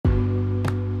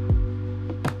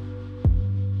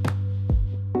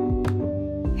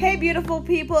Hey beautiful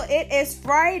people, it is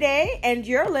Friday and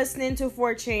you're listening to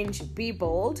For Change Be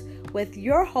Bold with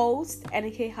your host,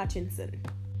 Annika Hutchinson.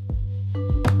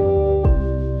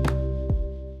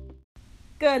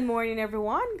 Good morning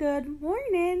everyone, good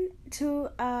morning to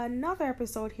another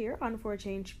episode here on For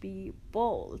Change Be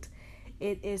Bold.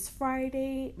 It is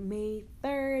Friday, May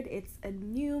 3rd, it's a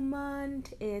new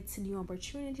month, it's new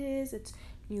opportunities, it's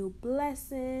new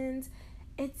blessings.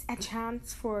 It's a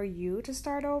chance for you to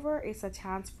start over. It's a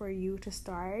chance for you to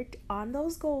start on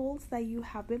those goals that you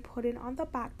have been putting on the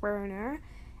back burner.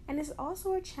 And it's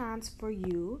also a chance for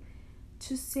you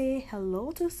to say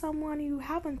hello to someone you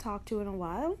haven't talked to in a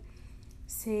while.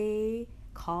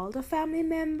 Call a family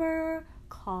member,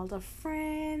 call a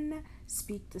friend,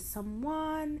 speak to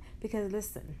someone. Because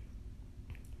listen,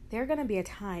 there's going to be a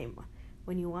time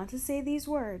when you want to say these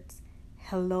words.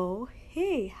 Hello,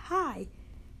 hey, hi.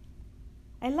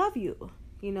 I love you,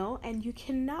 and you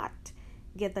cannot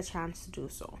get the chance to do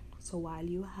so. So while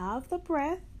you have the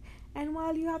breath and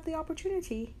while you have the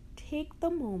opportunity, take the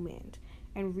moment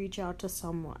and reach out to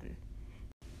someone.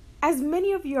 As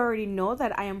many of you already know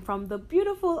that I am from the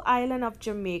beautiful island of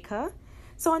Jamaica.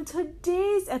 So on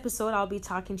today's episode, I'll be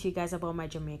talking to you guys about my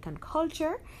Jamaican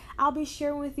culture. I'll be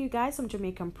sharing with you guys some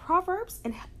Jamaican proverbs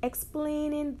and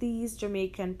explaining these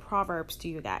Jamaican proverbs to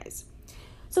you guys.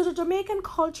 So the Jamaican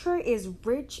culture is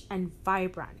rich and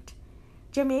vibrant.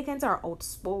 Jamaicans are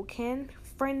outspoken,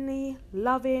 friendly,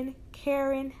 loving,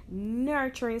 caring,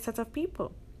 nurturing set of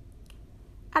people.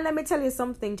 And let me tell you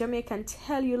something, Jamaican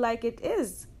tell you like it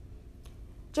is.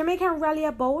 Jamaican rally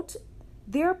about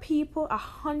their people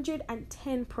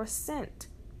 110%.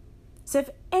 So if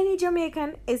any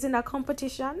Jamaican is in a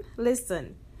competition,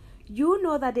 listen, you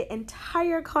know that the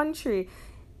entire country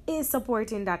is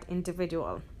supporting that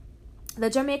individual. The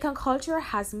Jamaican culture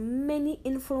has many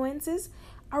influences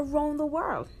around the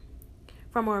world.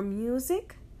 From our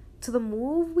music, to the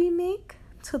move we make,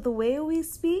 to the way we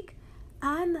speak,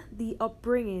 and the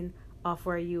upbringing of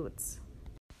our youths.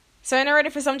 So are you ready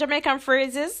for some Jamaican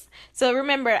phrases? So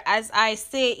remember, as I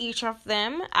say each of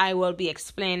them, I will be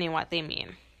explaining what they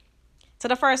mean. So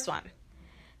the first one,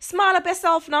 smile up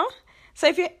yourself now. So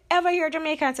if you ever hear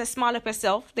Jamaicans say smile up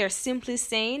yourself, they're simply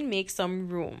saying make some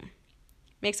room.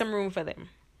 Make some room for them.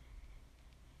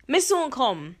 Me soon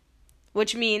come,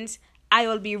 which means I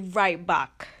will be right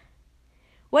back.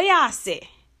 What y'all say?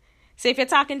 So if you're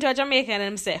talking to a Jamaican and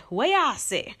them say, what y'all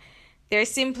say? They're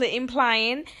simply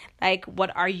implying like,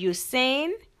 what are you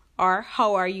saying? Or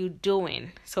how are you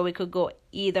doing? So we could go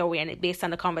either way and based on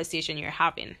the conversation you're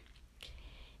having.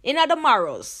 In other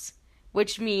morrows,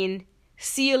 which mean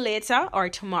see you later or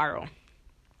tomorrow.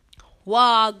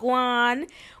 Wagwan,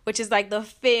 which is like the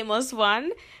famous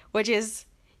one, which is,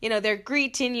 they're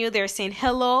greeting you, they're saying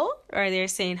hello, or they're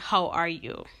saying, how are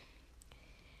you?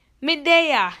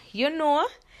 Midaya,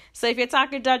 So if you're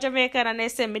talking to a Jamaican and they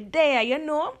say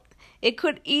Midaya, it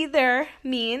could either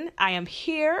mean I am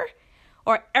here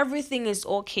or everything is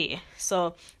okay.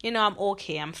 So, I'm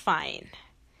okay, I'm fine.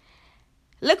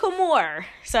 Little more.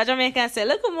 So a Jamaican say,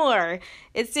 little more.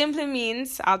 It simply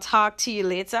means I'll talk to you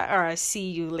later or I'll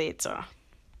see you later.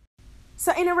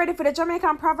 So are you ready for the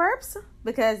Jamaican proverbs?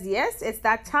 Because yes, it's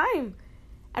that time.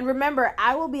 And remember,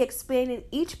 I will be explaining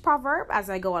each proverb as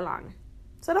I go along.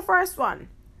 So the first one,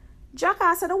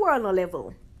 Jackass at the world no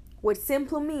level, which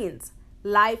simply means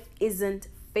life isn't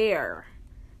fair.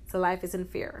 So life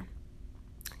isn't fair.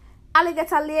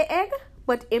 Alligator lay egg,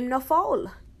 but him no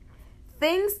foul.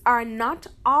 Things are not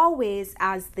always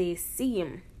as they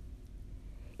seem.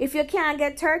 If you can't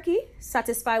get turkey,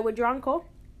 satisfied with Dronko.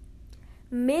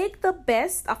 Make the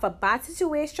best of a bad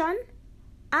situation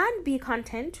and be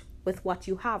content with what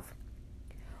you have.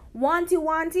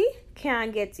 Wanty,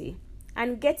 can't get it.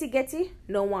 And getty,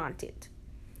 no want it.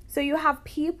 So you have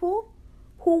people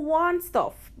who want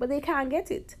stuff, but they can't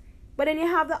get it. But then you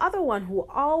have the other one who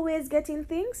always getting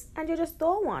things and you just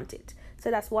don't want it. So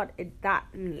that's what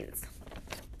that means.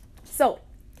 So,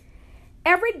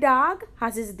 every dog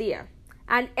has his day,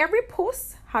 and every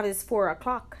puss has his 4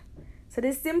 o'clock. So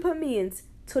this simply means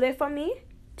today for me,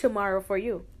 tomorrow for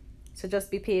you. So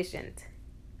just be patient.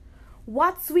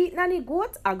 What sweet nanny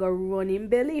goat I go run in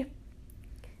belly?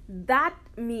 That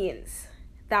means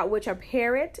that which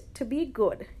appeareth to be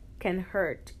good can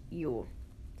hurt you.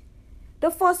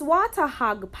 The first water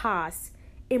hog pass,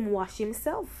 him wash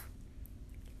himself.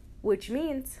 Which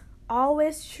means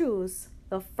always choose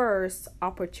the first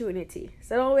opportunity.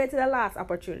 So don't wait till the last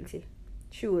opportunity.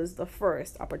 Choose the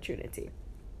first opportunity.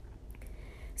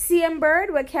 CM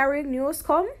bird will carry news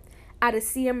come. At the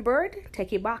CM bird,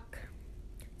 take it back.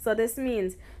 So this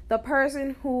means the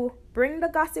person who bring the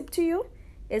gossip to you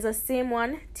is the same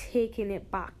one taking it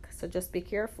back. So just be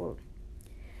careful.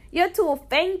 You're too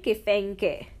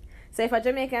fanky. So if a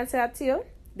Jamaican say that to you,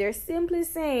 they're simply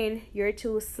saying you're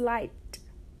too slight.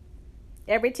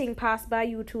 Everything passed by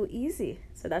you too easy.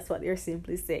 So that's what they're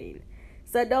simply saying.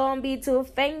 So don't be too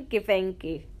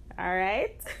fanky.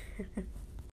 Alright?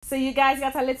 So you guys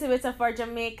got a little bit of our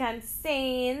Jamaican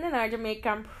saying and our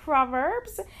Jamaican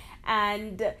proverbs.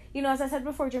 And, as I said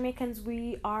before, Jamaicans,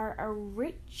 we are a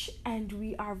rich and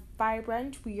we are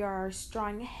vibrant. We are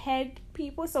strong head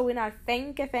people. So we're not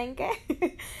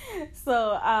fanky.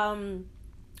 So,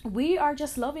 we are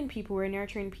just loving people. We're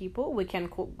nurturing people. We can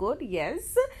cook good,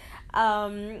 yes.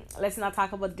 Let's not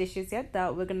talk about dishes yet.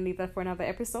 That we're gonna leave that for another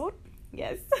episode.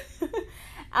 Yes.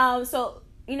 So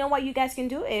you know what you guys can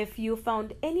do if you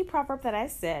found any proverb that I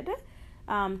said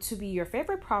to be your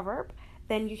favorite proverb,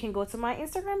 then you can go to my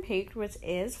Instagram page, which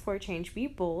is For Change Be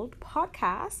Bold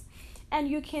Podcast, and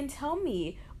you can tell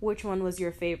me which one was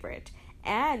your favorite,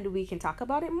 and we can talk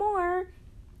about it more.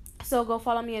 So go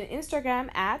follow me on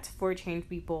Instagram at For Change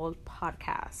Be Bold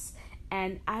Podcast,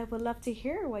 and I would love to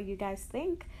hear what you guys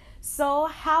think. So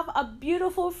have a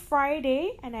beautiful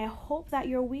Friday, and I hope that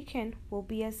your weekend will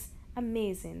be as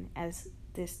amazing as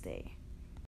this day.